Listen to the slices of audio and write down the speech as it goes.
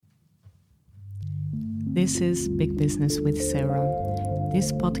This is Big Business with Sarah.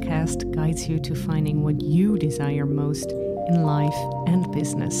 This podcast guides you to finding what you desire most in life and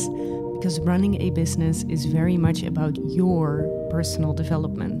business, because running a business is very much about your personal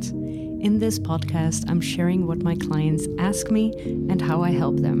development. In this podcast, I'm sharing what my clients ask me and how I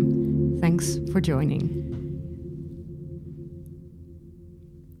help them. Thanks for joining.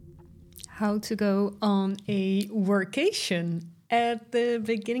 How to go on a workation. At the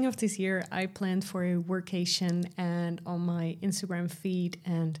beginning of this year, I planned for a workation, and on my Instagram feed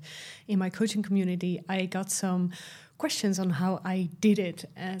and in my coaching community, I got some questions on how I did it.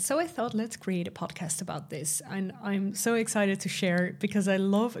 So I thought, let's create a podcast about this. And I'm so excited to share because I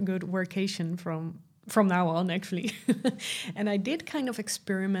love a good workation from now on, actually. And I did kind of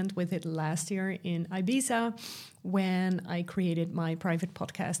experiment with it last year in Ibiza when I created my private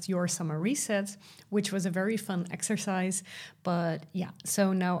podcast, Your Summer Reset, which was a very fun exercise. But yeah,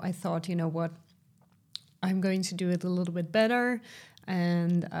 so now I thought, you know what, I'm going to do it a little bit better.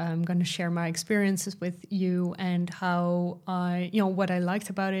 And I'm going to share my experiences with you and how what I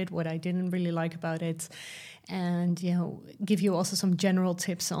liked about it, what I didn't really like about it. And, give you also some general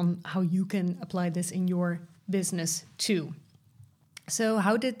tips on how you can apply this in your business too. So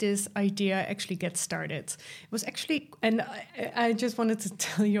how did this idea actually get started? It was actually, and I just wanted to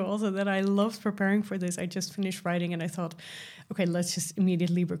tell you also that I loved preparing for this. I just finished writing and I thought, okay, let's just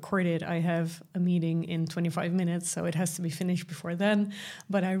immediately record it. I have a meeting in 25 minutes, so it has to be finished before then.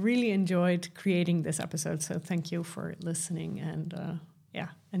 But I really enjoyed creating this episode. So thank you for listening and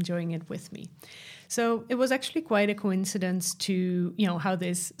enjoying it with me. So it was actually quite a coincidence to, how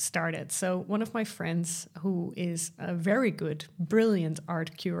this started. So one of my friends, who is a very good, brilliant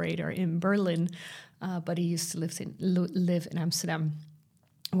art curator in Berlin, but he used to live in Amsterdam,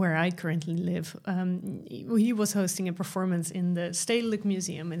 where I currently live. He was hosting a performance in the Stedelijk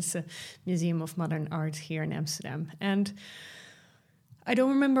Museum. It's a museum of modern art here in Amsterdam. And I don't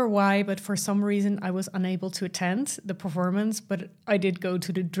remember why, but for some reason I was unable to attend the performance, but I did go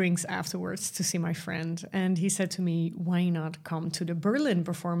to the drinks afterwards to see my friend. And he said to me, why not come to the Berlin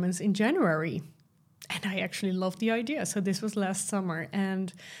performance in January? And I actually loved the idea. So this was last summer.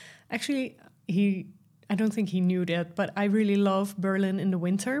 And actually, I don't think he knew that, but I really love Berlin in the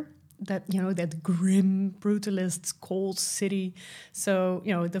winter. That grim, brutalist, cold city. So,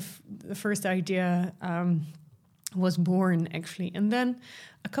 the first idea was born, actually. And then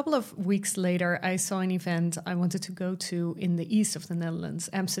a couple of weeks later, I saw an event I wanted to go to in the east of the Netherlands.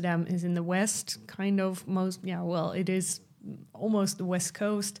 Amsterdam is in the west, it is almost the west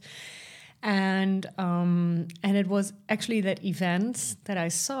coast. And it was actually that event that I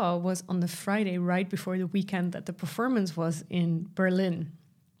saw was on the Friday right before the weekend that the performance was in Berlin.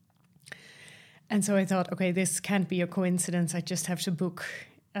 And so I thought, okay, this can't be a coincidence. I just have to book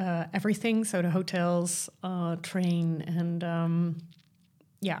everything, so the hotels, train, and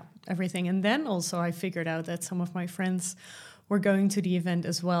everything. And then also I figured out that some of my friends were going to the event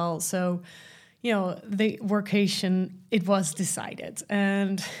as well. So, the workation, it was decided.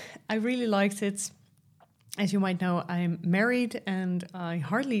 And I really liked it. As you might know, I'm married and I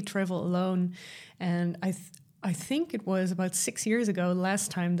hardly travel alone. And I think it was about 6 years ago,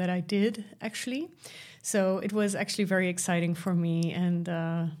 last time that I did, actually. So it was actually very exciting for me, and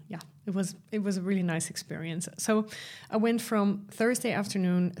it was a really nice experience. So I went from Thursday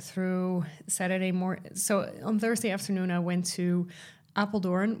afternoon through Saturday morning. So on Thursday afternoon, I went to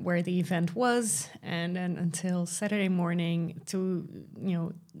Apeldoorn, where the event was, and then until Saturday morning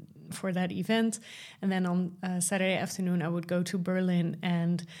for that event. And then on Saturday afternoon, I would go to Berlin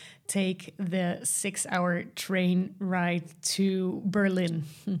and take the 6-hour train ride to Berlin.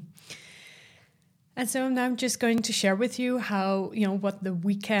 And so now I'm just going to share with you how, what the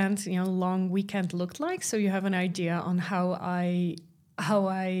weekend, long weekend looked like. So you have an idea on how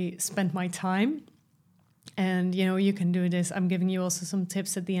I spent my time. And, you can do this. I'm giving you also some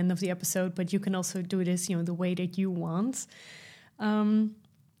tips at the end of the episode, but you can also do this, the way that you want.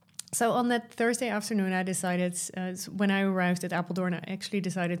 So on that Thursday afternoon, I decided, when I arrived at Apeldoorn, I actually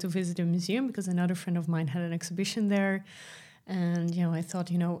decided to visit a museum because another friend of mine had an exhibition there. And, I thought,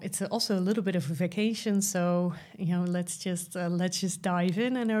 it's also a little bit of a vacation. So, let's just dive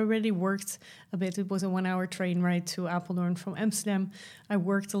in. And I already worked a bit. It was a 1-hour train ride to Apeldoorn from Amsterdam. I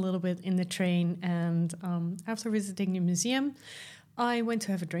worked a little bit in the train. And after visiting the museum, I went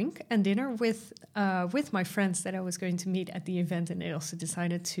to have a drink and dinner with my friends that I was going to meet at the event. And they also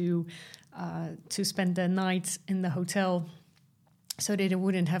decided to spend the night in the hotel so that they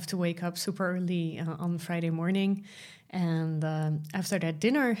wouldn't have to wake up super early on Friday morning. And after that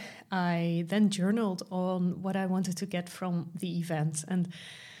dinner, I then journaled on what I wanted to get from the event. And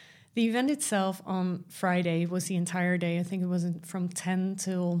The event itself on Friday was the entire day. I think it was from 10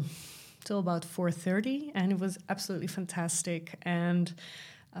 till about 4:30, and it was absolutely fantastic. And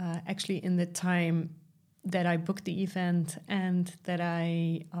actually, in the time that I booked the event and that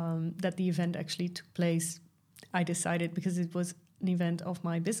that the event actually took place, I decided, because it was an event of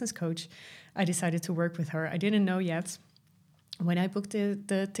my business coach, I decided to work with her. I didn't know yet when I booked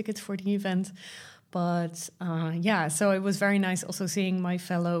the tickets for the event. But so it was very nice also seeing my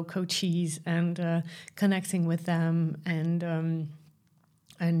fellow coachees and connecting with them and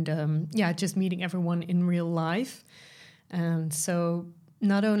just meeting everyone in real life. And so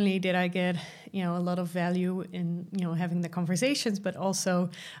not only did I get, a lot of value in, having the conversations, but also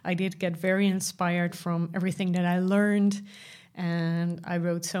I did get very inspired from everything that I learned. And I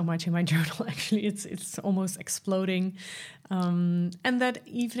wrote so much in my journal. Actually, it's almost exploding. And that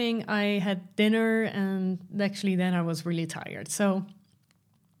evening I had dinner, and actually then I was really tired. So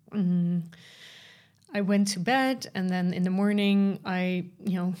I went to bed, and then in the morning I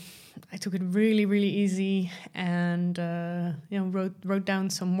took it really, really easy and wrote down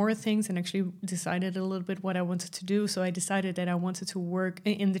some more things and actually decided a little bit what I wanted to do. So I decided that I wanted to work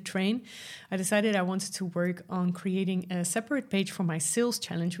in the train. I decided I wanted to work on creating a separate page for my sales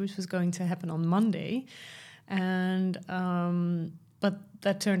challenge, which was going to happen on Monday. And but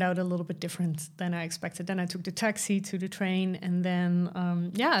that turned out a little bit different than I expected. Then I took the taxi to the train, and then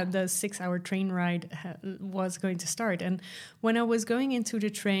the 6-hour train ride was going to start. And when I was going into the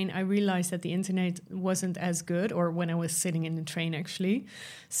train, I realized that the internet wasn't as good, or when I was sitting in the train, actually.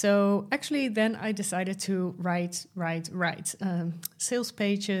 So actually, then I decided to write sales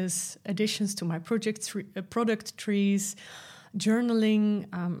pages, additions to my product trees, journaling.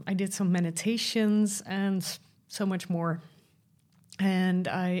 I did some meditations and so much more. And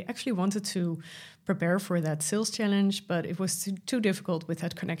I actually wanted to prepare for that sales challenge, but it was too difficult with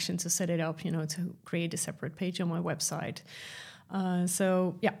that connection to set it up, to create a separate page on my website.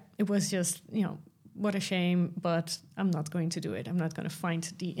 It was just, what a shame, but I'm not going to do it. I'm not going to find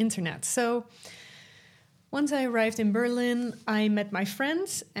the internet. So once I arrived in Berlin, I met my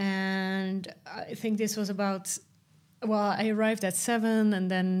friends, and I think this was I arrived at 7,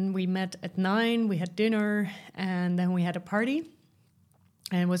 and then we met at 9, we had dinner, and then we had a party.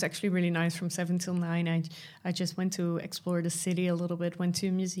 And it was actually really nice from 7 till 9. I just went to explore the city a little bit, went to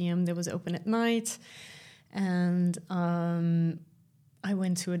a museum that was open at night. And I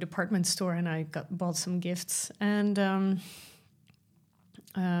went to a department store and I bought some gifts. And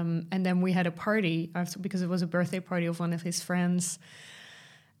then we had a party after, because it was a birthday party of one of his friends.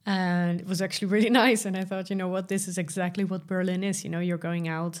 And it was actually really nice. And I thought, this is exactly what Berlin is. You're going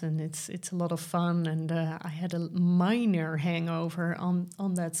out and it's a lot of fun. And I had a minor hangover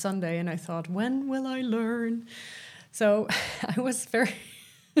on that Sunday. And I thought, when will I learn? So I was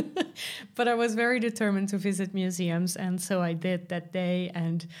I was very determined to visit museums. And so I did that day.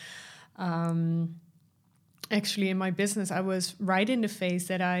 And actually in my business, I was right in the phase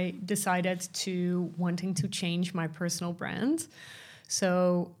that I decided to wanting to change my personal brand.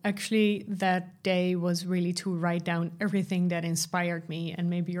 So actually that day was really to write down everything that inspired me. And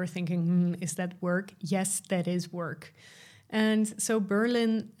maybe you're thinking, is that work? Yes, that is work. And so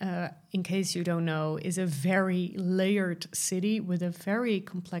Berlin, in case you don't know, is a very layered city with a very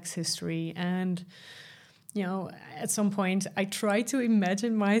complex history. And, at some point I tried to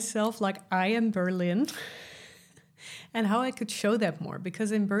imagine myself like I am Berlin. And how I could show that more,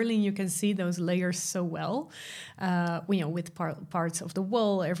 because in Berlin you can see those layers so well, with parts of the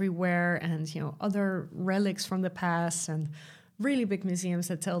wall everywhere, and other relics from the past, and really big museums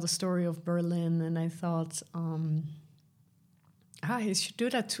that tell the story of Berlin. And I thought, I should do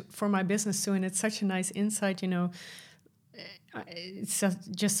that for my business too. And it's such a nice insight, it's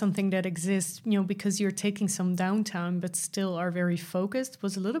just something that exists, because you're taking some downtime but still are very focused. It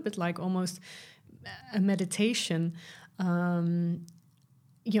was a little bit like almost a meditation. To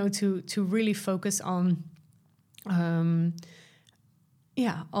really focus on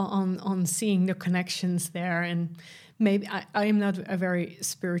seeing the connections there. And maybe I am not a very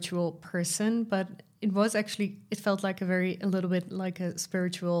spiritual person, but it felt like a little bit like a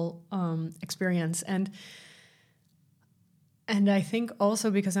spiritual experience. And I think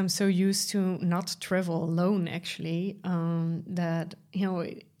also because I'm so used to not travel alone, actually, that,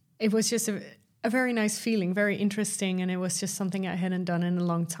 it was just a very nice feeling, very interesting, and it was just something I hadn't done in a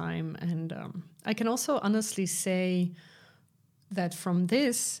long time. And I can also honestly say that from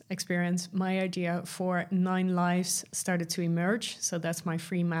this experience, my idea for 9 Lives started to emerge. So that's my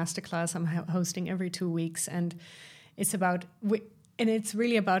free masterclass I'm hosting every 2 weeks, and it's about and it's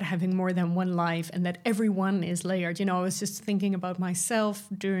really about having more than one life and that everyone is layered. You know, I was just thinking about myself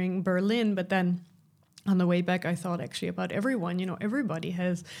during Berlin, but then on the way back, I thought actually about everyone. You know, everybody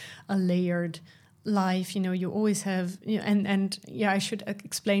has a layered life. You know, you always have, you know, and yeah, I should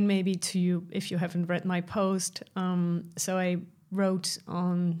explain maybe to you if you haven't read my post. So I wrote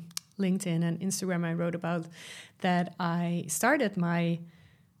on LinkedIn and Instagram, I wrote about that I started my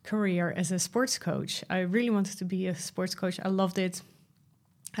career as a sports coach. I really wanted to be a sports coach. I loved it.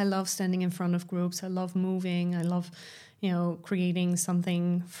 I love standing in front of groups. I love moving. I love, you know, creating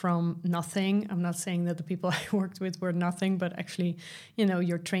something from nothing. I'm not saying that the people I worked with were nothing, but actually, you know,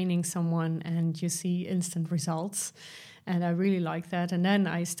 you're training someone and you see instant results. And I really like that. And then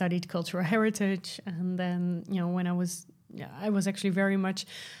I studied cultural heritage. And then, you know, when I was actually very much,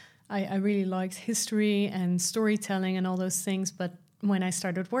 I really liked history and storytelling and all those things. But when I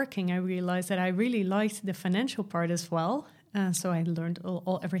started working, I realized that I really liked the financial part as well. So I learned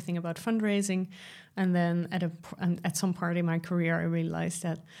everything about fundraising. And then at some part in my career, I realized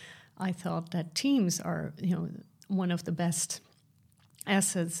that I thought that teams are, you know, one of the best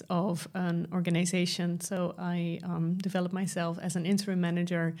assets of an organization. So I developed myself as an interim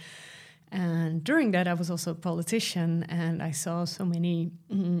manager. And during that, I was also a politician, and I saw so many,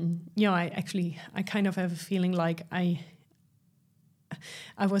 you know, I kind of have a feeling like I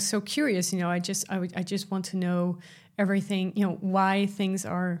was so curious, you know, I just want to know everything, you know, why things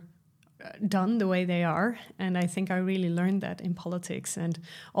are done the way they are. And I think I really learned that in politics, and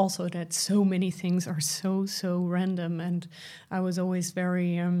also that so many things are so random. And I was always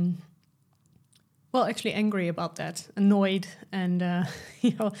very, actually angry about that, annoyed. And,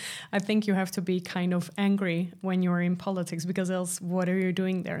 you know, I think you have to be kind of angry when you're in politics, because else what are you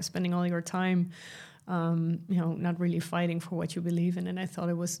doing there, spending all your time you know, not really fighting for what you believe in. And I thought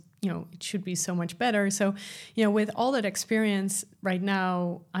it was, you know, it should be so much better. So, you know, with all that experience right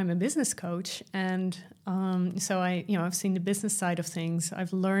now, I'm a business coach. And so I've seen the business side of things.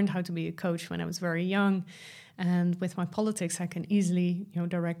 I've learned how to be a coach when I was very young. And with my politics, I can easily, you know,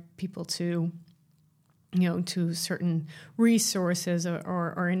 direct people to, you know, to certain resources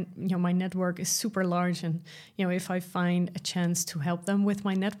or in, you know, my network is super large. And, you know, if I find a chance to help them with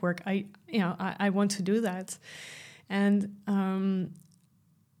my network, I want to do that. And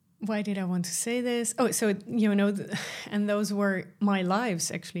why did I want to say this? Oh, so, you know, and those were my lives,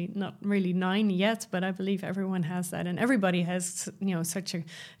 actually, not really 9 yet, but I believe everyone has that. And everybody has, you know, such a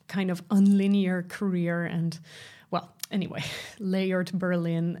kind of unlinear career. And, well, anyway, layered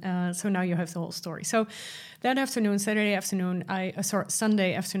Berlin. So now you have the whole story. So that afternoon, Sunday afternoon,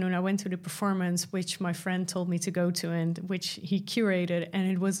 I went to the performance, which my friend told me to go to, and which he curated.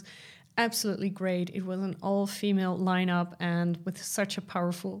 And it was absolutely great. It was an all-female lineup and with such a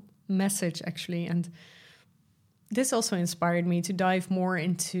powerful message, actually. And this also inspired me to dive more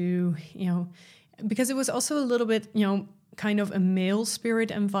into, you know, because it was also a little bit, you know, kind of a male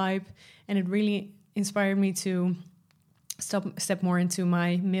spirit and vibe. And it really inspired me to step more into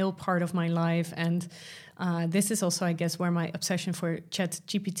my male part of my life. And this is also, I guess, where my obsession for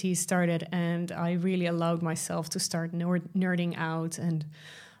ChatGPT started. And I really allowed myself to start nerding out and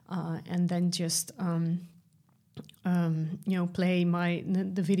then just you know, play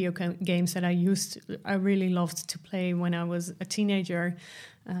the video games that I really loved to play when I was a teenager.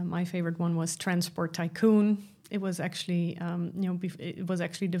 My favorite one was Transport Tycoon. It was actually, you know, it was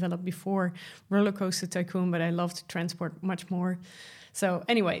actually developed before Roller Coaster Tycoon, but I loved Transport much more. So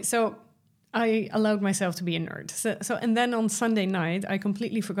anyway, so I allowed myself to be a nerd. So and then on Sunday night, I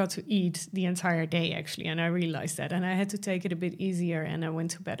completely forgot to eat the entire day, actually, and I realized that. And I had to take it a bit easier, and I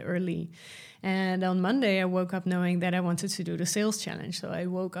went to bed early. And on Monday, I woke up knowing that I wanted to do the sales challenge. So I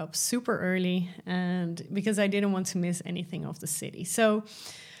woke up super early, and because I didn't want to miss anything of the city. So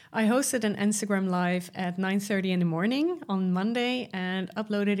I hosted an Instagram live at 9:30 in the morning on Monday and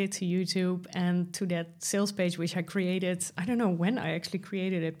uploaded it to YouTube and to that sales page, which I created. I don't know when I actually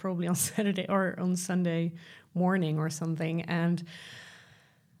created it, probably on Saturday or on Sunday morning or something. And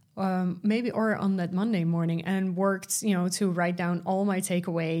or on that Monday morning, and worked, you know, to write down all my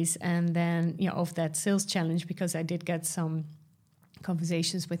takeaways and then, you know, of that sales challenge, because I did get some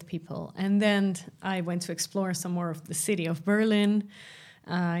conversations with people. And then I went to explore some more of the city of Berlin.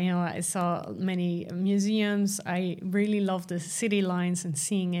 You know, I saw many museums. I really loved the city lines and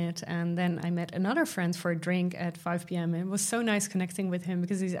seeing it. And then I met another friend for a drink at 5 p.m. It was so nice connecting with him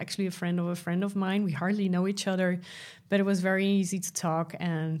because he's actually a friend of mine. We hardly know each other, but it was very easy to talk.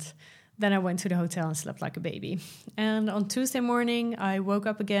 And then I went to the hotel and slept like a baby. And on Tuesday morning, I woke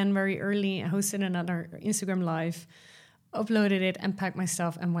up again very early and hosted another Instagram live uploaded it and packed my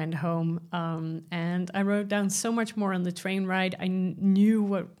stuff and went home. And I wrote down so much more on the train ride. I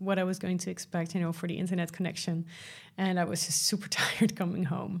knew what I was going to expect, for the internet connection. And I was just super tired coming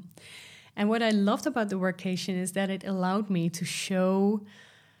home. And what I loved about the workation is that it allowed me to show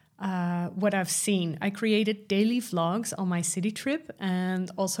what I've seen. I created daily vlogs on my city trip and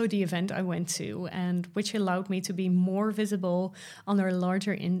also the event I went to, and which allowed me to be more visible on a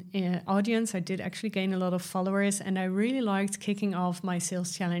larger audience. I did actually gain a lot of followers, and I really liked kicking off my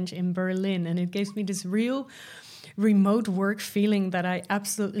sales challenge in Berlin, and it gives me this real remote work feeling that I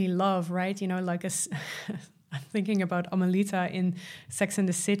absolutely love, right? Like I'm thinking about Amelita in Sex and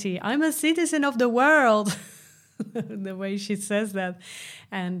the City. I'm a citizen of the world. The way she says that.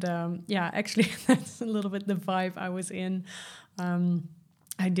 And actually, that's a little bit the vibe I was in.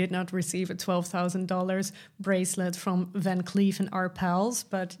 I did not receive a $12,000 bracelet from Van Cleef and our pals,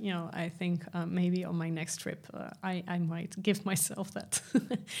 but I think maybe on my next trip I might give myself that.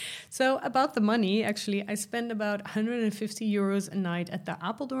 So about the money, actually, I spent about 150 euros a night at the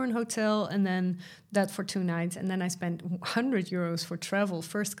Apeldoorn Hotel, and then that for 2 nights, and then I spent 100 euros for travel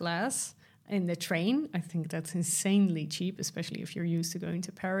first class in the train. I think that's insanely cheap, especially if you're used to going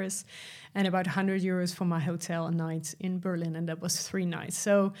to Paris, and about 100 euros for my hotel a night in Berlin, and that was 3 nights.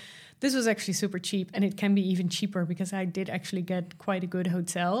 So this was actually super cheap, and it can be even cheaper because I did actually get quite a good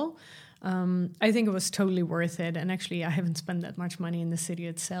hotel. I think it was totally worth it, and actually I haven't spent that much money in the city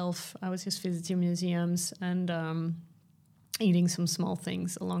itself. I was just visiting museums and eating some small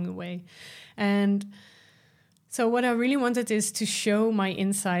things along the way. And so what I really wanted is to show my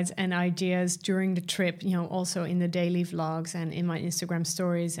insights and ideas during the trip, also in the daily vlogs and in my Instagram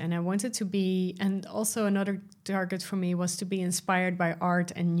stories. And I wanted to be, and also another target for me was to be inspired by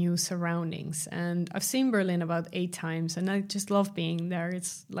art and new surroundings. And I've seen Berlin about 8 times, and I just love being there.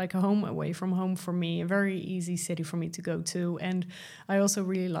 It's like a home away from home for me, a very easy city for me to go to. And I also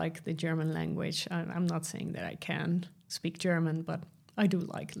really like the German language. I'm not saying that I can speak German, but I do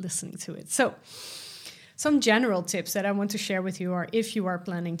like listening to it. So some general tips that I want to share with you are if you are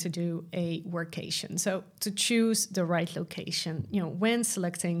planning to do a workation. So to choose the right location, when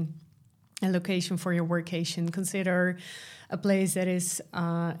selecting a location for your workation, consider a place that is,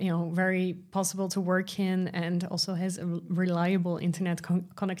 very possible to work in and also has a reliable internet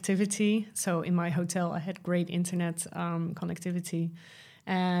connectivity. So in my hotel, I had great internet connectivity.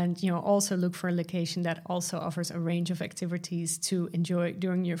 And, also look for a location that also offers a range of activities to enjoy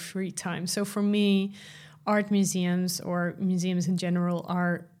during your free time. So for me, art museums or museums in general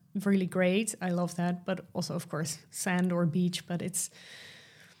are really great. I love that. But also, of course, sand or beach. But it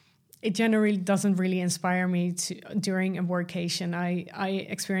generally doesn't really inspire me during a workation. I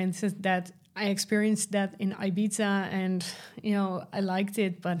experienced that in Ibiza, and, I liked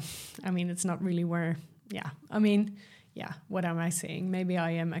it. But, it's not really where, what am I saying? Maybe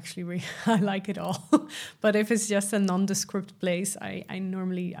I am actually, I like it all. But if it's just a nondescript place, I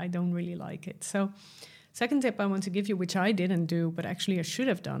don't really like it. So second tip I want to give you, which I didn't do, but actually I should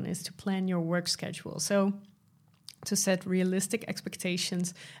have done, is to plan your work schedule. So to set realistic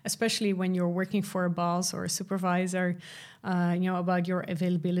expectations, especially when you're working for a boss or a supervisor, about your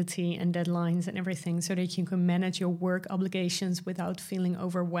availability and deadlines and everything, so that you can manage your work obligations without feeling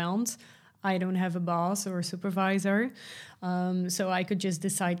overwhelmed. I don't have a boss or a supervisor, so I could just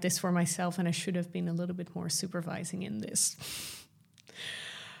decide this for myself, and I should have been a little bit more supervising in this.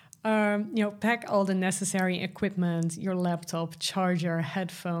 Pack all the necessary equipment, your laptop, charger,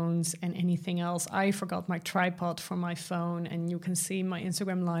 headphones, and anything else. I forgot my tripod for my phone, and you can see my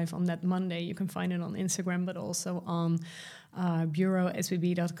Instagram live on that Monday. You can find it on Instagram, but also on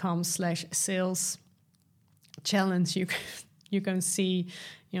bureausbb.com/sales challenge. You can see,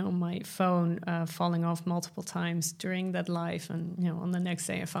 my phone falling off multiple times during that live. And, on the next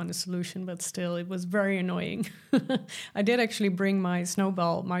day I found a solution, but still it was very annoying. I did actually bring my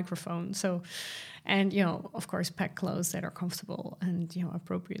Snowball microphone. So, and, of course, pack clothes that are comfortable and,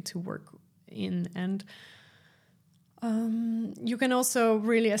 appropriate to work in. And you can also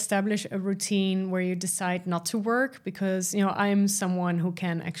really establish a routine where you decide not to work, because, I'm someone who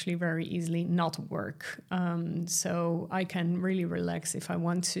can actually very easily not work. So I can really relax if I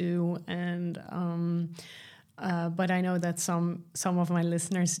want to. And but I know that some of my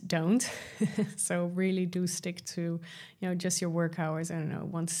listeners don't. So really do stick to, just your work hours. I don't know,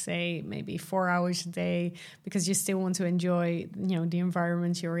 want to say maybe 4 hours a day, because you still want to enjoy, the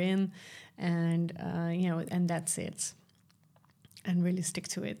environment you're in. And, and that's it. And really stick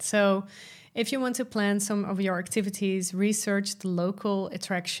to it. So if you want to plan some of your activities, research the local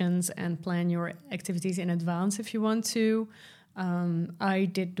attractions and plan your activities in advance if you want to. I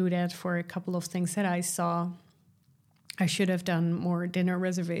did do that for a couple of things that I saw. I should have done more dinner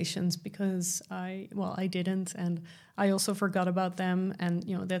reservations because I didn't, and I also forgot about them. And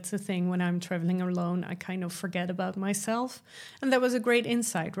that's the thing, when I'm traveling alone, I kind of forget about myself, and that was a great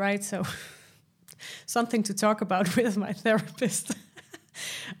insight, right? So something to talk about with my therapist.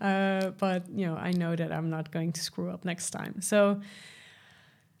 But I know that I'm not going to screw up next time. So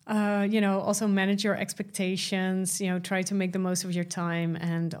also manage your expectations, try to make the most of your time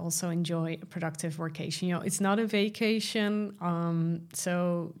and also enjoy a productive workation. It's not a vacation,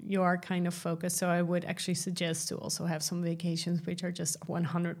 so you are kind of focused. So I would actually suggest to also have some vacations which are just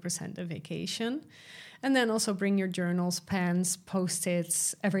 100% a vacation. And then also bring your journals, pens,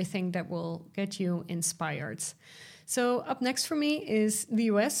 Post-its, everything that will get you inspired. So up next for me is the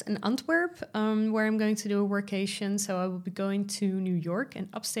US and Antwerp, where I'm going to do a workation. So I will be going to New York and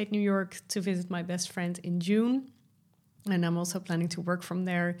upstate New York to visit my best friend in June. And I'm also planning to work from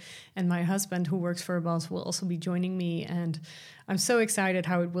there. And my husband, who works for a boss, will also be joining me. And I'm so excited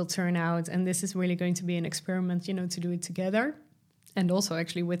how it will turn out. And this is really going to be an experiment, to do it together. And also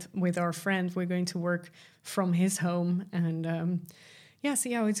actually with our friend, we're going to work from his home and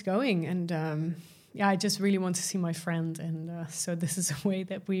see how it's going. And I just really want to see my friend. And so this is a way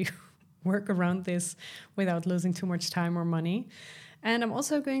that we work around this without losing too much time or money. And I'm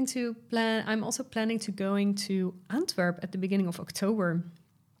also planning to going to Antwerp at the beginning of October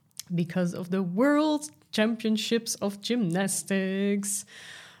because of the World Championships of Gymnastics.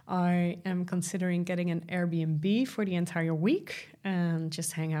 I am considering getting an Airbnb for the entire week and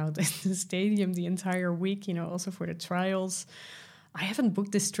just hang out in the stadium the entire week, also for the trials. I haven't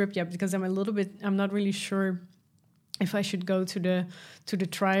booked this trip yet because I'm not really sure if I should go to the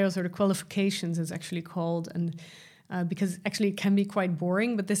trials or the qualifications, it's actually called, and because actually it can be quite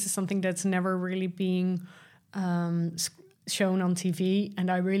boring, but this is something that's never really being shown on TV, and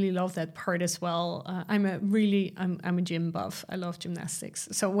I really love that part as well. I'm a gym buff. I love gymnastics.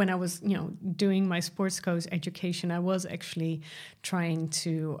 So when I was doing my sports coach education, I was actually trying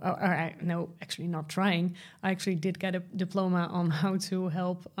to not trying. I actually did get a diploma on how to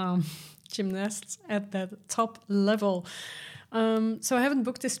help gymnasts at that top level. So I haven't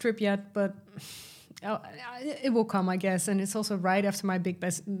booked this trip yet, but it will come, I guess. And it's also right after my big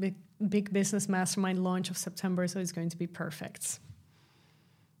business mastermind launch of September, so it's going to be perfect.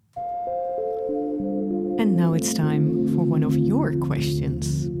 And now it's time for one of your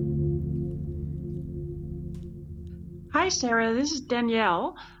questions. Hi, Sarah. This is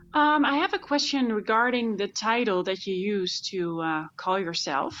Danielle. I have a question regarding the title that you use to call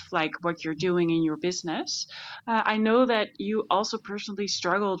yourself, like what you're doing in your business. I know that you also personally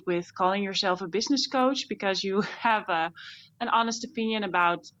struggled with calling yourself a business coach because you have an honest opinion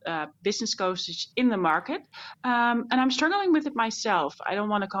about business coaches in the market. And I'm struggling with it myself. I don't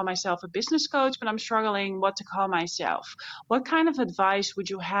want to call myself a business coach, but I'm struggling what to call myself. What kind of advice would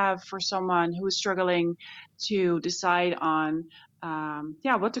you have for someone who is struggling to decide on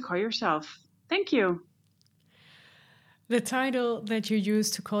what to call yourself? Thank you. The title that you use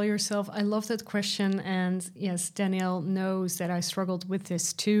to call yourself, I love that question. And yes, Danielle knows that I struggled with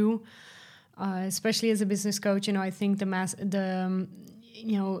this too, especially as a business coach. I think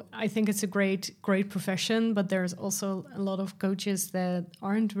I think it's a great profession, but there's also a lot of coaches that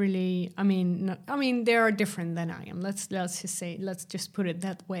aren't really. They are different than I am. Let's just put it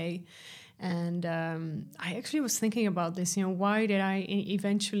that way. And I actually was thinking about this, why did I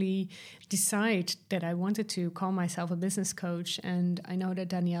eventually decide that I wanted to call myself a business coach? And I know that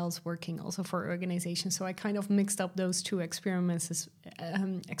Danielle's working also for organizations, so I kind of mixed up those two experiences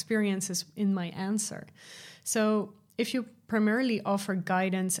in my answer. So if you primarily offer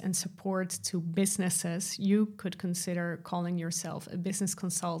guidance and support to businesses, you could consider calling yourself a business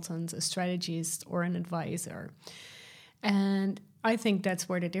consultant, a strategist, or an advisor. And I think that's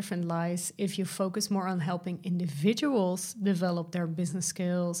where the difference lies. If you focus more on helping individuals develop their business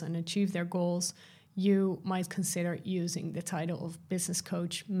skills and achieve their goals, you might consider using the title of business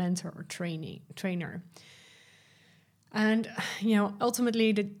coach, mentor, or trainer. And,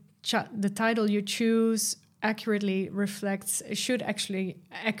 ultimately the title you choose should actually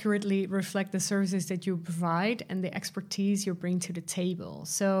accurately reflect the services that you provide and the expertise you bring to the table.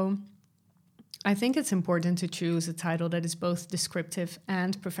 So I think it's important to choose a title that is both descriptive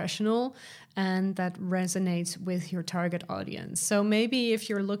and professional and that resonates with your target audience. So maybe if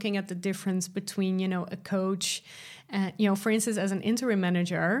you're looking at the difference between, a coach, for instance, as an interim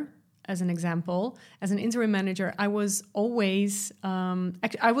manager, as an example, I was always,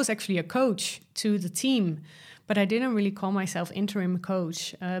 I was actually a coach to the team, but I didn't really call myself interim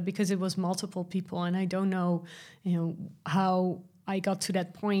coach because it was multiple people, and I don't know, how I got to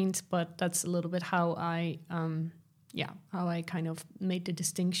that point, but that's a little bit how I how I kind of made the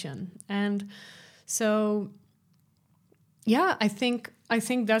distinction. And so, I think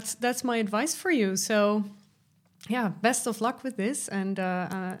that's my advice for you. So, best of luck with this. And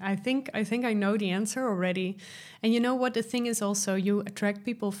I think I know the answer already. And you know what? The thing is also, you attract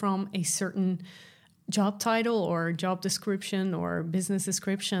people from a certain job title or job description or business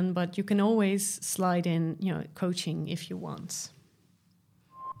description, but you can always slide in, coaching if you want.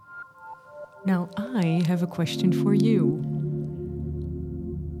 Now I have a question for you.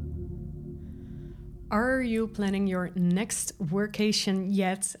 Are you planning your next workation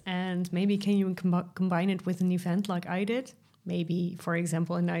yet? And maybe can you combine it with an event like I did? Maybe, for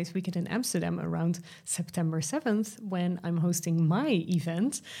example, a nice weekend in Amsterdam around September 7th when I'm hosting my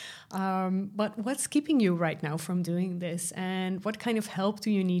event. But what's keeping you right now from doing this? And what kind of help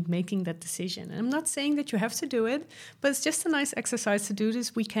do you need making that decision? And I'm not saying that you have to do it, but it's just a nice exercise to do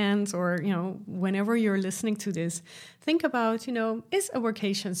this weekend or, whenever you're listening to this. Think about, is a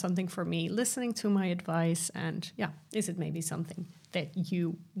workation something for me? Listening to my advice and, is it maybe something that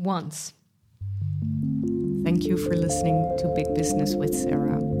you want? Thank you for listening to Big Business with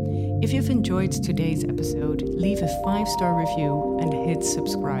Sarah. If you've enjoyed today's episode, leave a 5-star review and hit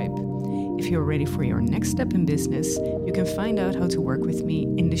subscribe. If you're ready for your next step in business, you can find out how to work with me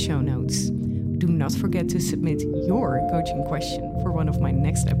in the show notes. Do not forget to submit your coaching question for one of my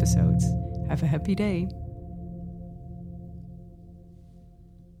next episodes. Have a happy day.